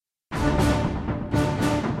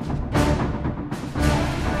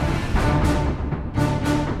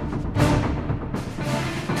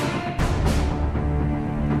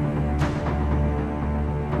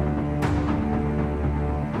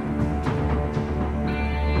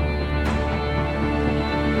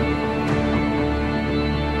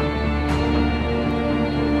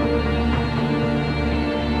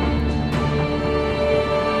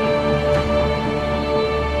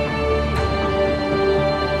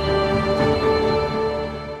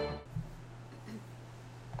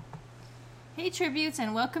tributes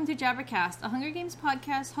and welcome to JabberCast, a Hunger Games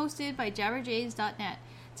podcast hosted by jabberjays.net.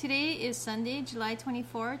 Today is Sunday, July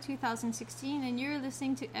 24, 2016, and you're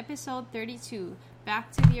listening to episode 32, Back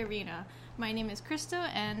to the Arena. My name is Krista,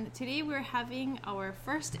 and today we're having our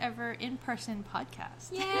first ever in-person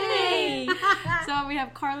podcast. Yay! So we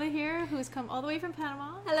have Carla here, who's come all the way from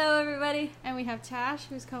Panama. Hello, everybody. And we have Tash,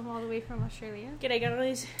 who's come all the way from Australia. G'day,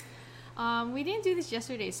 guys. We didn't do this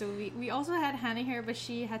yesterday, so we also had Hannah here, but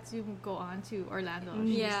she had to go on to Orlando.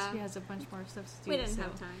 She has a bunch more stuff to do. We didn't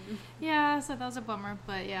have time. Yeah, so that was a bummer,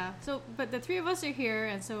 but yeah. But the three of us are here,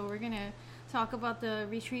 and so we're gonna talk about the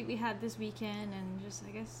retreat we had this weekend, and just,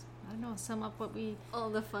 I guess, I don't know, sum up all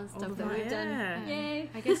the fun stuff that we've done. Yay!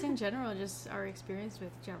 I guess in general, just our experience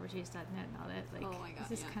with JabberCast.net now that, like, oh my God,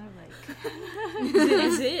 this is kind of like...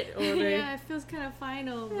 is it? Or yeah, it feels kind of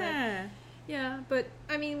final, but... Yeah, but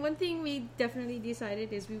I mean, one thing we definitely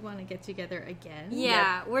decided is we want to get together again.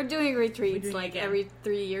 Yeah, we're doing retreats every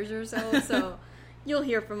 3 years or so you'll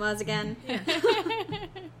hear from us again. Yeah.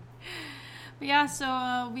 But yeah,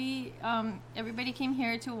 so we everybody came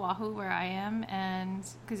here to Oahu, where I am, and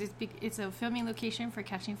because it's a filming location for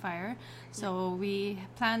Catching Fire, so we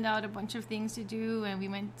planned out a bunch of things to do, and we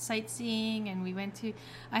went sightseeing, and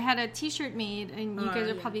I had a T-shirt made, and you guys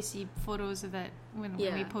will probably see photos of that when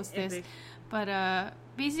we post this. Epic. But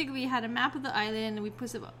basically, we had a map of the island,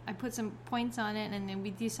 and I put some points on it, and then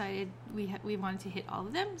we decided we wanted to hit all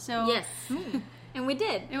of them. So yes, and we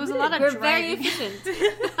did. It was a lot of We're driving. very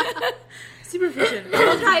efficient. Super efficient. A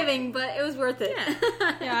little driving, but it was worth it.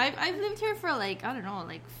 Yeah, I've lived here for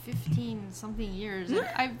 15 something years.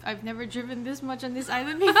 And I've never driven this much on this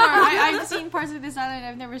island before. I've seen parts of this island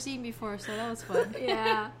I've never seen before, so that was fun.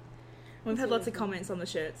 Yeah. We've had lots of comments on the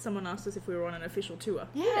shirt. Someone asked us if we were on an official tour.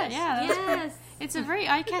 Yes. It's a very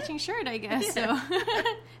eye-catching shirt, I guess. So,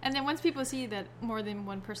 and then once people see that more than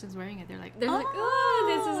one person's wearing it, they're like, oh,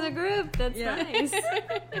 this is a group. That's nice.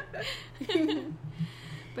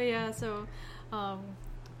 But yeah, so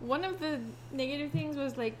one of the negative things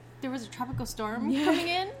was there was a tropical storm coming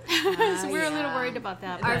in, so we were a little worried about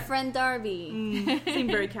that. Our friend Darby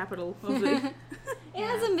seemed very capital of it. It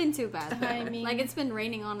hasn't been too bad. I mean, it's been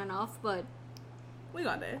raining on and off, but we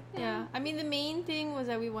got there. Yeah, I mean, the main thing was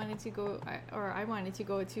that we wanted to go, or I wanted to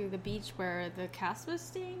go to the beach where the cast was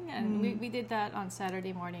staying, and we did that on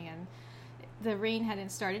Saturday morning, and the rain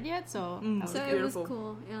hadn't started yet, so that was it was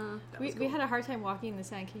cool. Yeah, we had a hard time walking in the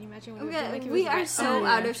sand. Can you imagine? We are so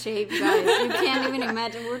out of shape, guys. You can't even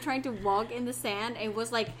imagine. We were trying to walk in the sand. It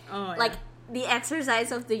was like the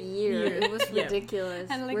exercise of the year. It was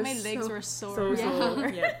ridiculous. And my legs were sore.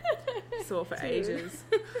 Sore for ages.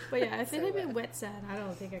 But yeah, if it had been wet sand, I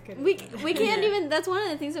don't think I could. We can't even. That's one of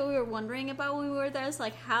the things that we were wondering about when we were there. Is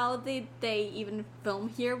how did they even film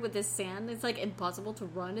here with this sand? It's impossible to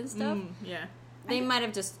run and stuff. They might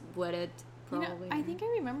have just wetted. Probably. I think I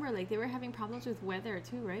remember they were having problems with weather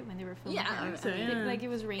too, right? When they were filming. It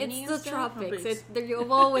was raining. It's the tropics.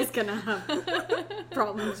 You're always gonna have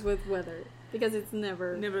problems with weather because it's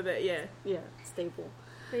never that stable.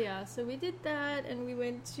 But yeah, so we did that, and we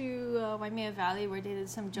went to Waimea Valley where they did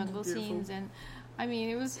some jungle scenes, and I mean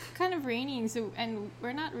it was kind of raining, and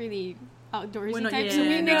we're not really outdoorsy types.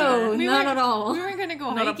 So not at all. We weren't gonna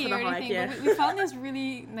go hiking or anything, but we found this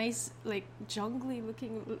really nice, jungly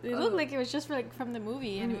looking. It looked like it was just from the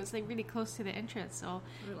movie, and it was really close to the entrance. So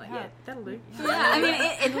we were that'll do. Yeah, I mean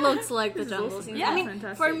it looks like the jungle awesome. scene. Yeah, I mean,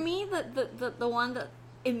 fantastic. For me, the one that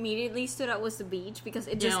immediately stood out was the beach because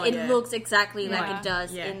it looks exactly like it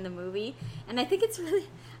does in the movie, and I think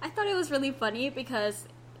I thought it was really funny because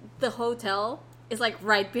the hotel is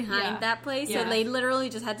right behind that place, so they literally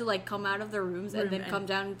just had to come out of their rooms and then come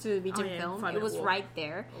down to the beach and film. It was right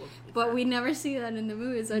there, but we never see that in the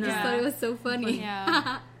movie, so I just thought it was so funny.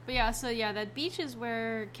 Yeah. But that beach is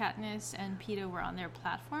where Katniss and Peeta were on their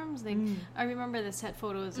platforms. I remember the set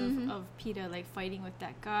photos of Peeta fighting with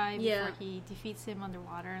that guy before he defeats him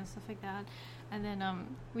underwater and stuff like that. And then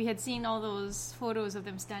we had seen all those photos of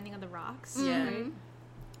them standing on the rocks. Yeah,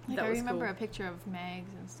 right? I remember a picture of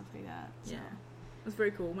Megs and stuff like that. So. Yeah, it was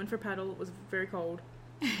very cool. Went for a paddle. It was very cold.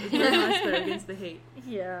 It was very nice though against the heat.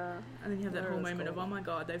 Yeah. And then you have that whole moment of, oh my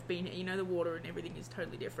god, they've been, the water and everything is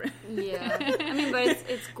totally different. Yeah. I mean, but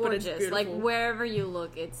it's gorgeous. But it's wherever you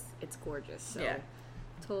look, it's gorgeous. So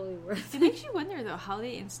totally worth it. It makes you wonder though how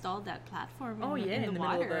they installed that platform in the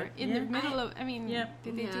water. In the middle of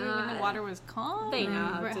did they do it when the water was calm? They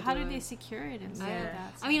know how did they secure it and stuff like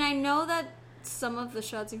that? So. I mean, I know that some of the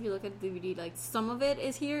shots, if you look at the DVD, some of it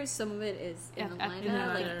is here, some of it is in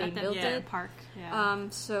Atlanta. They built it. Park. Yeah.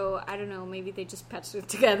 So I don't know. Maybe they just patched it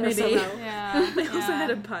together somehow. Yeah. They also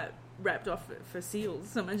had a wrapped off for seals.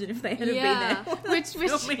 So imagine if they had been there.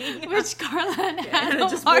 Which Carla had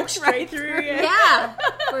just walked straight through. Yeah,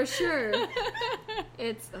 for sure.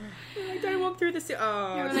 It's don't walk through the seal.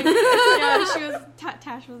 Oh, she was.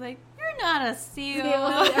 Tash was like, "You're not a seal."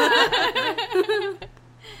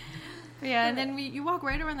 Yeah, and then you walk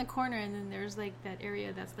right around the corner, and then there's like that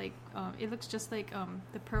area that's like it looks just like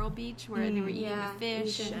the Pearl Beach where they were eating the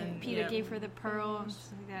fish, and Peter gave her the pearl and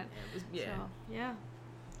stuff like that. It was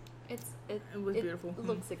beautiful. It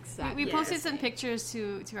looks exactly. We posted some pictures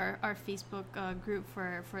to our Facebook group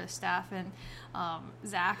for the staff, and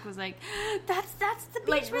Zach was like, "That's the beach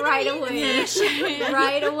like where right away,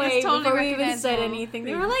 right away totally before we even said anything.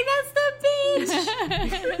 They were like, "That's the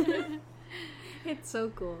beach." It's so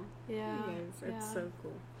cool. Yeah, it's so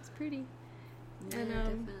cool. It's pretty. Yeah,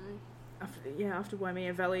 and definitely. After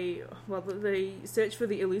Waimea Valley, well, they search for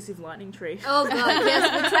the elusive lightning tree. Oh god, yes,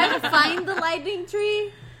 we're trying to find the lightning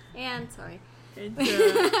tree. And sorry, we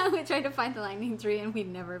tried to find the lightning tree and we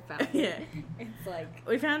never found it. Yeah, it's like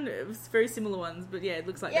we found very similar ones, but it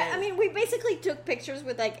looks like I mean, we basically took pictures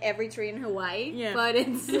with like every tree in Hawaii. Yeah, but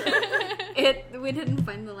we didn't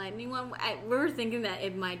find the lightning one. We were thinking that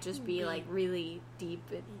it might just be like really deep,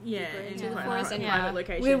 into the forest and private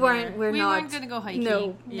location. We weren't gonna go hiking.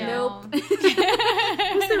 No, nope.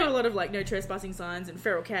 Because there were a lot of like no trespassing signs and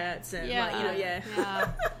feral cats and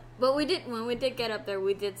But when we did get up there,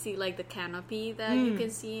 we did see like the canopy that you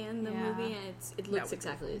can see in the movie, and it looks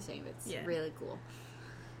exactly the same. It's really cool.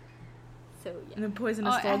 So and the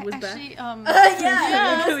poisonous fog was actually, back.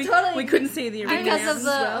 Totally. We couldn't see the arena because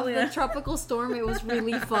of the tropical storm. It was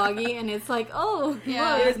really foggy, and it's like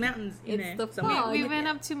there's mountains. It's the fog. We went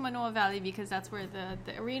up to Manoa Valley because that's where the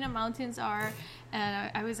arena mountains are,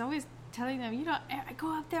 and I was always telling them, I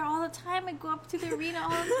go up there all the time. I go up to the arena all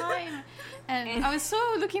the time. And I was so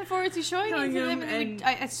looking forward to showing it to them. And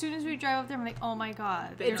as soon as we drive up there, I'm like, oh my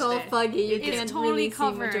god. It's all foggy. You it's can't totally really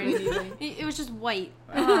covered. See much of anything. It was just white.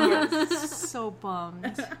 Oh, so bummed.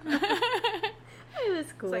 It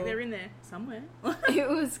was cool. It's like they're in there somewhere. It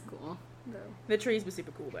was cool. Though. The trees were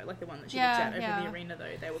super cool though, like the one that she looked at over the arena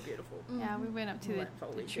though. They were beautiful. Yeah, we went up to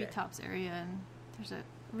the treetops area, and there's a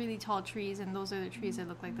really tall trees, and those are the trees that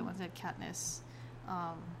look like the ones that Katniss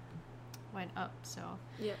went up. So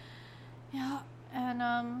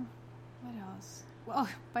and what else? Well,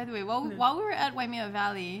 by the way, while we were at Waimea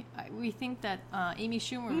Valley, we think that Amy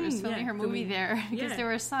Schumer was filming her movie there because there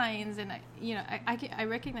were signs, and I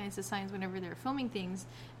recognize the signs whenever they're filming things,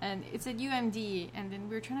 and it said UMD, and then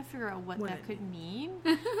we were trying to figure out what that could mean,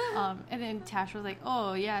 and then Tash was like,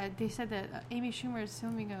 "Oh yeah, they said that Amy Schumer is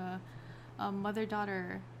filming a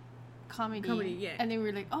mother-daughter comedy, and then we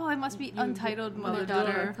were like, oh, it must be Untitled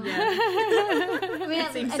Mother-Daughter. I mean,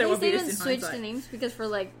 at least they didn't switch the names, because for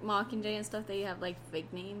like Mockingjay and stuff, they have like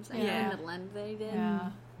fake names. I know in Atlanta they did.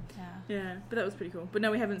 Yeah, but that was pretty cool. But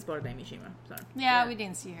no, we haven't spotted Amy Schumer. So we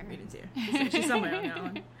didn't see her. We didn't see her. She's somewhere on that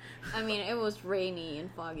one. I mean, it was rainy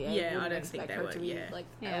and foggy. I don't expect her to be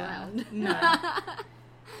around. No.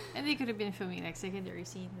 And they could have been filming like secondary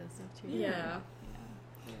scenes and stuff too. Yeah.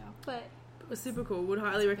 But it was super cool. Would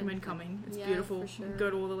highly recommend coming. It's beautiful. For sure. Go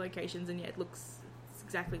to all the locations, and it looks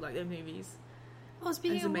exactly like their movies. Oh,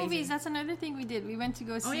 speaking of movies, that's another thing we did. We went to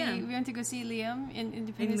go see. We went to go see Liam in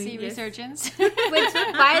Independence Day Resurgence. Which,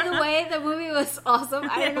 by the way, the movie was awesome.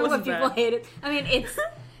 I don't know what people hated. I mean, it's.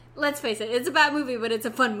 Let's face it, it's a bad movie, but it's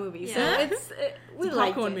a fun movie. So we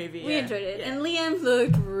liked it. Movie, we enjoyed it, and Liam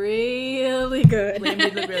looked really good. Liam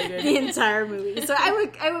did look really good the entire movie. So I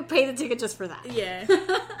would pay the ticket just for that. Yeah,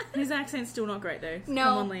 his accent's still not great though. No,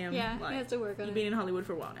 come on, Liam. Yeah, he has to work on it. You've been in Hollywood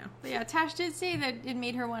for a while now. But yeah, Tash did say that it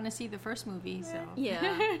made her want to see the first movie. So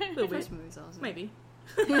the first movie's awesome. Maybe.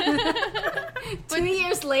 2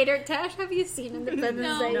 years later, Tash, have you seen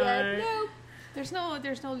Independence Day yet? No. There's no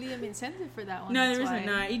Liam incentive for that one. No, there isn't.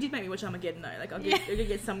 No, he did make me watch Armageddon though. Like I'll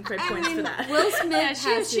get some credit points for that. Will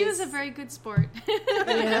Smith, she was a very good sport.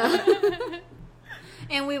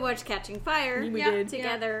 And we watched Catching Fire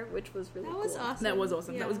together, which was really cool. Awesome. That was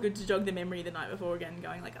awesome. Yeah. That was good to jog the memory the night before again,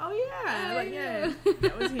 going like, oh yeah,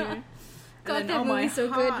 that was here. God, that movie's so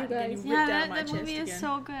good, you guys. That movie is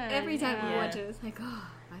so good. Every time we watch it, it's like, oh,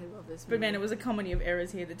 I love this movie. But man, it was a comedy of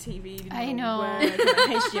errors here. The TV didn't work, and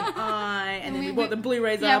HDMI, and then we bought the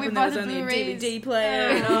Blu-rays up, and there was only a DVD player.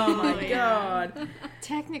 And oh my god,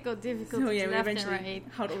 technical difficulties. So we left eventually and right.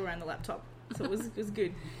 huddled around the laptop. So it was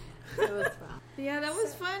good. It was fun. Yeah, that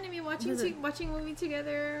was fun. I mean, watching a movie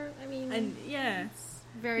together. I mean, and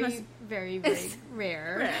very, nice. very, very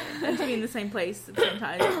rare. And to be in the same place at the same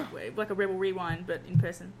time, like a Rebel Rewind, but in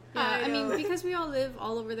person. I mean, because we all live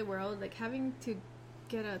all over the world, like having to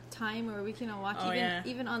get a time where we can all watch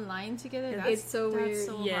even online together. Yeah. It's so weird. That's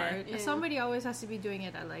so hard. Yeah. Somebody always has to be doing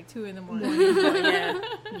it at like 2 a.m.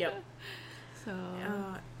 Yep. So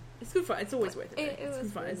it's good fun. It's always worth it. It's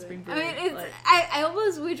good fun. It's been really, I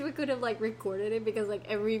almost wish we could have like recorded it because like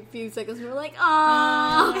every few seconds we were like,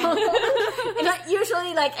 oh. And like,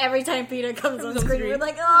 usually like every time Peter comes on screen, we're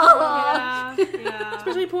like, oh. Yeah.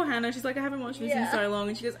 Especially poor Hannah. She's like, I haven't watched this in so long,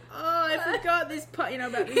 and she goes, oh, I forgot this part.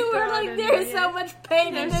 About this. We're like, there's so much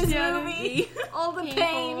pain in this movie. All the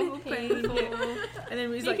pain. Painful. And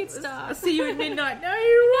then he's like, stop. I'll see you at midnight. No,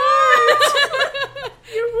 you won't.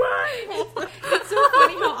 You won't. It's so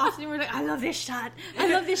funny how often we're like, I love this shot.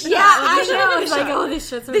 I love this shot. Yeah, I know. It's like, oh, this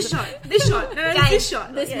shot. This shot. No, guys, this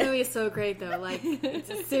shot. This movie is so great, though. Like,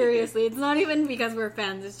 seriously, it's not even because we're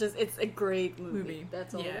fans. It's just, it's a great movie.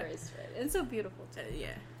 That's all there is to it. It's so beautiful, too. Yeah.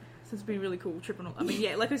 So it's been really cool tripping on. I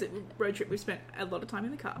mean, like I said, road trip. We've spent a lot of time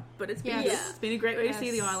in the car, but it's been it's been a great way to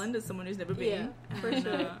see the island as someone who's never been. Yeah, for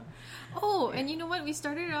sure. And you know what? We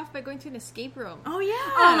started it off by going to an escape room. Oh yeah!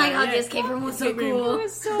 Oh my god, the escape room was so cool. It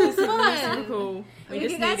was so fun. So cool. If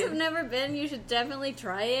you guys have never been, you should definitely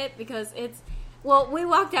try it because it's. Well, we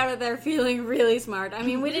walked out of there feeling really smart. I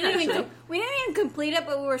mean, we didn't even complete it,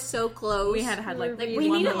 but we were so close. We had like we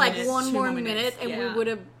needed like one more minute, and we would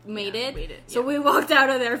have made it. So yeah. we walked out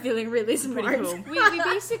of there feeling really smart. Cool. we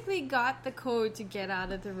basically got the code to get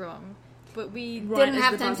out of the room, but we didn't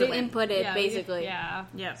have time to input it. Basically, yeah.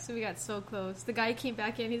 So we got so close. The guy came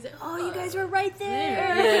back in. He's like, "Oh, you guys were right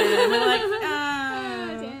there." Yeah.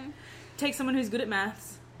 And we're like, take someone who's good at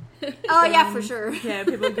maths. Oh yeah, for sure. Yeah,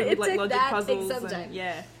 people are good with like logic puzzles. Sometimes.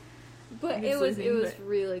 Yeah, but it was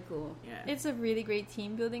really cool. Yeah, it's a really great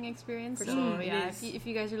team building experience. For sure. Yeah, if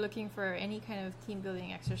you guys are looking for any kind of team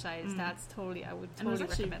building exercise, that's I would totally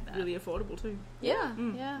recommend that. Really affordable too. Yeah,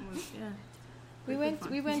 yeah. We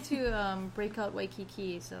went to Breakout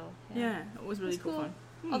Waikiki, so it was really cool fun.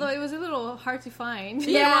 Although it was a little hard to find.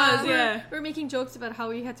 Yeah, it was, yeah. We're making jokes about how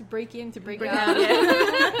we had to break in to break out.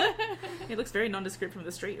 It looks very nondescript from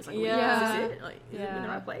the street. It's like, is this it? Like, is it in the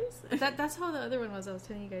right place? That's how the other one was I was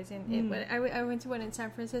telling you guys. I went to one in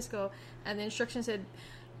San Francisco, and the instruction said,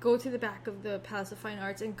 go to the back of the Palace of Fine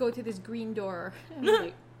Arts and go to this green door. And I was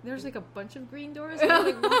like, there's like a bunch of green doors. And we're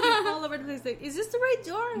like walking all over the place. Like, is this the right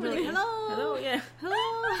door? And we're like, hello, yeah,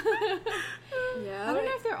 hello. Yeah, I don't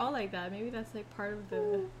know if they're all like that. Maybe that's like part of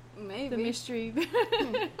the mystery.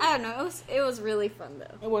 I don't know. It was really fun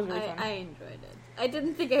though. It was really fun. I enjoyed it. I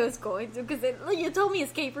didn't think I was going to because you told me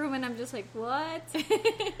escape room and I'm just like, what?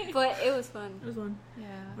 But it was fun. It was fun. Yeah.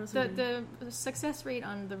 The success rate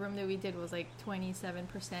on the room that we did was like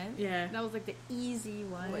 27%. Yeah. That was like the easy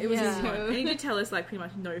one. Well, it was easy one. And you did tell us like pretty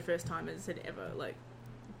much no first timers had ever like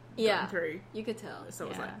gotten through. You could tell. So it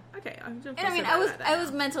was like, okay. I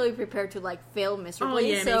was mentally prepared to like fail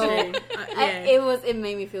miserably. Oh yeah, so me too. It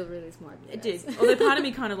made me feel really smart. It did. Although part of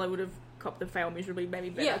me kind of like would have copped the fail miserably maybe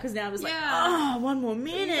better because now I was like, one more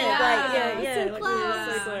minute. So like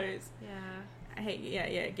close. So close. Yeah. I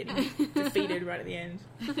hate getting defeated right at the end.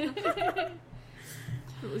 It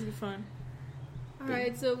was good fun.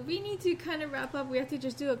 Alright, so we need to kind of wrap up. We have to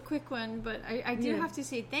just do a quick one, but I do have to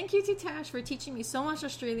say thank you to Tash for teaching me so much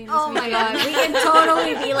Australian this weekend. My god, we can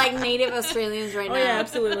totally be like native Australians right now. Oh yeah,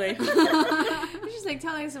 absolutely. She's like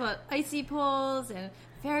telling us about icy poles and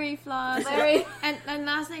fairy floss. And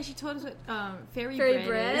last night she told us what fairy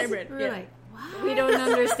bread is. We were like, what? We don't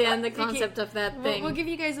understand the concept of that thing. We'll give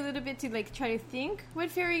you guys a little bit to like try to think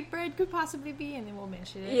what fairy bread could possibly be, and then we'll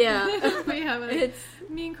mention it. Yeah.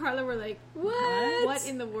 Me and Carla were like, what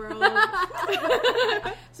in the world?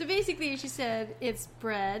 So basically she said it's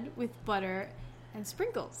bread with butter and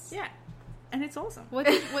sprinkles. Yeah. And it's awesome. What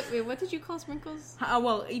did you call sprinkles?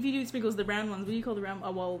 Well, if you do sprinkles, the round ones, what do you call the round?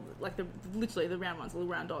 Like literally the round ones, little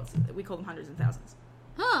round dots. We call them hundreds and thousands.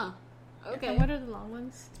 Huh. Okay. And what are the long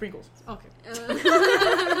ones? Sprinkles. Okay. So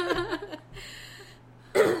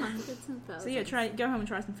go home and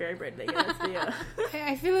try some fairy bread. That's the,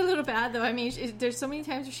 I feel a little bad though. I mean, there's so many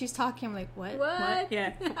times where she's talking, I'm like, what?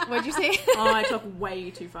 Yeah. What'd you say? Oh, I talk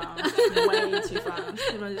way too fast. Way too fast.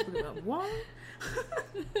 Everyone just looking like, what?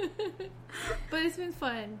 But it's been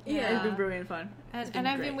fun. Yeah, it's been brilliant fun. And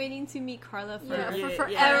I've been waiting to meet Carla for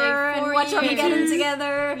forever and watch Armageddon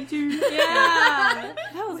together. Me too. Yeah.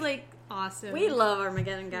 That was like awesome. We love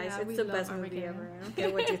Armageddon, guys. Yeah, it's the best movie ever. I don't care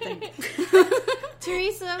what you think.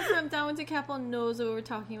 Teresa from Down with the Capel knows what we're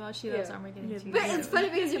talking about. She loves Armageddon too. But it's funny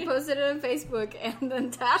because you posted it on Facebook and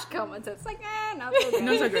then Tash commented. It's like, not so good.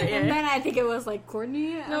 Not so great, yeah. And then I think it was like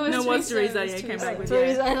Courtney. No, it was Teresa. Yeah, came back with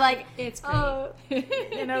Teresa. Like, it's great.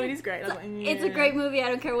 It is great. It's a great movie. I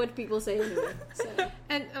don't care what people say anyway. So.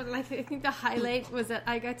 And I think the highlight was that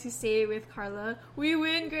I got to say with Carla, "We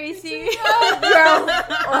win, Gracie."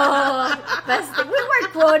 Best thing. We were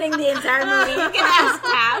quoting the entire movie. You can ask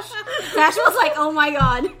Tash. Tash was like, "Oh my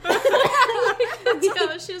god."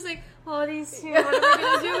 Yeah, she was like, "Oh, these two. What am I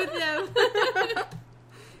gonna do with them?"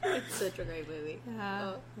 It's such a great movie.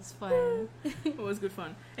 Yeah, it was fun. It was good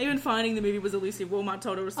fun. Even finding the movie was elusive. Walmart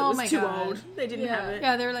told us it was too old. They didn't have it.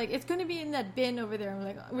 Yeah, they were like, "It's going to be in that bin over there."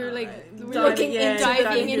 We were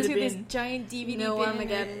diving into this giant DVD bin.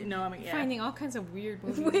 Armageddon. Finding all kinds of weird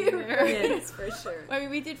movies there. Yes, for sure. I mean,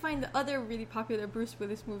 we did find the other really popular Bruce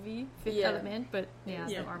Willis movie, Fifth Element, but no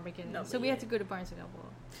Armageddon. So we had to go to Barnes & Noble.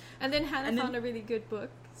 And then Hannah found a really good book,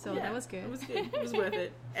 so that was good. It was good. It was worth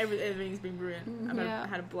it. Everything's been brilliant. I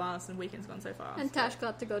had a blast, and the weekend's gone so fast. And Tash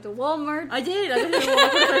got to go to Walmart. I did. I went to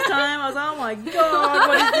Walmart for the first time. I was like, oh my god,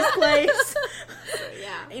 what is this place?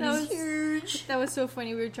 It is huge. That was so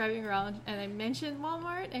funny. We were driving around, and I mentioned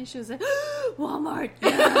Walmart, and she was like, Walmart,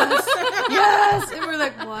 yes, yes. And we're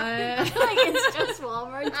like, what? Like, it's just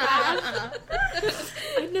Walmart, Tash.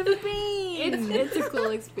 I've never been. It's a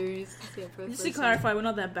cool experience to see it for the Just first to clarify, we're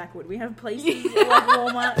not that backward. We have places like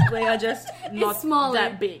Walmart. They are just not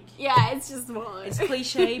that big. Yeah, it's just smaller. It's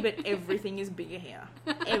cliche, but everything is bigger here.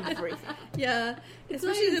 Everything. Yeah.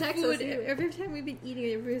 Especially the Texas, food. Every time we've been eating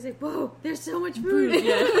it, everybody's like, whoa, there's so much food.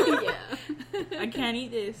 Yeah. I can't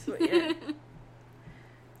eat this. But yeah.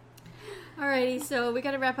 Alrighty, so we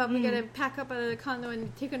gotta wrap up. We gotta pack up out of the condo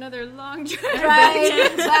and take another long drive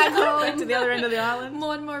back home. Back to the other end of the island.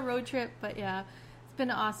 One more road trip, but yeah. It's been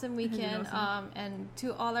an awesome weekend. Awesome. And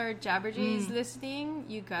to all our Jabberjays listening,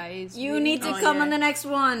 you guys... You need to come on the next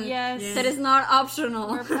one. Yes. That is not optional.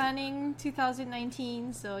 We're planning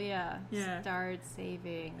 2019, so start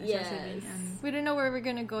saving. Yes. We don't know where we're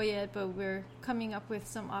going to go yet, but we're coming up with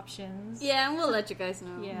some options. Yeah, and we'll let you guys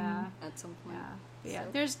know. Yeah. At some point. Yeah.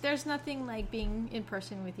 There's nothing like being in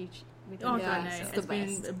person with each... God, no.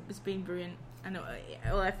 It's been brilliant. I know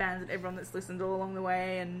all our fans and everyone that's listened all along the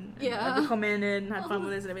way and commented and had fun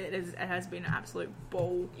with us, and it has been an absolute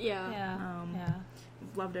ball.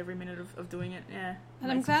 Loved every minute of doing it. Yeah,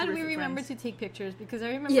 and I'm glad we remembered to take pictures, because I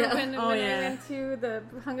remember when I went to the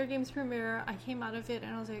Hunger Games premiere, I came out of it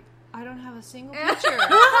and I was like, I don't have a single picture with people,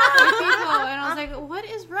 and I was like, what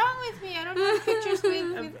is wrong with me? I don't have pictures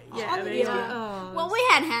with all of these people. Oh, well, we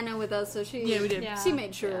had Hannah with us, so she we did. She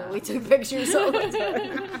made sure that we took pictures all the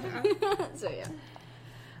time. So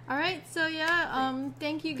all right, so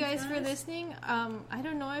thank you guys for listening. I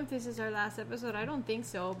don't know if this is our last episode. I don't think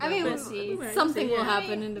so, but we'll see. Something will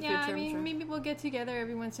happen in the future. I mean, maybe we'll get together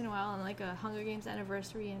every once in a while on like a Hunger Games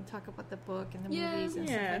anniversary and talk about the book and the movies and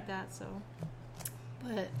stuff like that. So,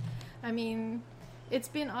 but I mean, it's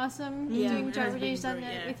been awesome doing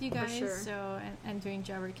JabberCast with you guys. Sure. So and doing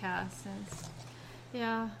JabberCast,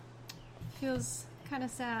 and feels kind of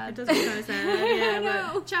sad. It does feel kind of sad.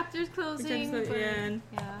 But chapter's closing.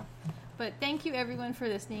 But thank you everyone for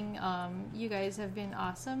listening. You guys have been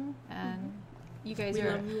awesome, and you guys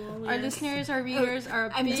our listeners, our readers are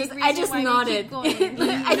a big reason I just why nodded. we keep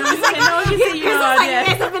going. I you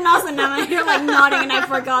guys have been awesome now, and you're like nodding, and I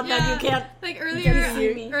forgot that you can't. Like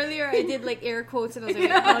earlier I did like air quotes, and I was like, you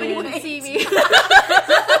can see me.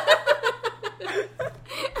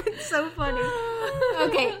 It's so funny.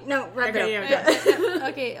 Okay, no, wrap it up.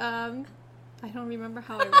 Okay, I don't remember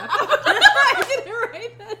how I wrapped up. I didn't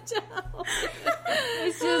write that down.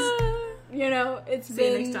 It's just, it's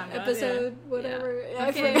been episode whatever. Yeah.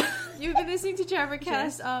 Okay, you've been listening to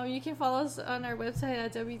JabberCast. You can follow us on our website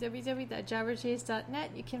at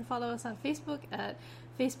www.jabberjays.net. You can follow us on Facebook at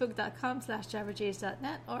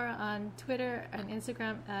facebook.com/jabberjays.net, or on Twitter and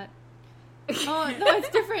Instagram at oh, no, it's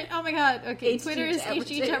different. Oh my god. Okay, Twitter is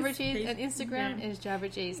HG JabberJays and Instagram is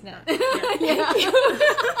JabberJaysNet.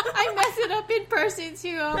 I mess it up in person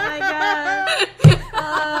too. Oh my god.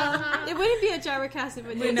 It wouldn't be a JabberCast if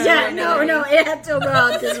it didn't. No, it had to go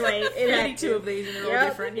out this way. It had two of these and they're all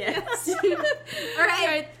different. Yes. All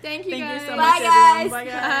right. Thank you guys. So Bye, guys. Bye,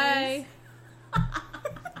 guys. Bye.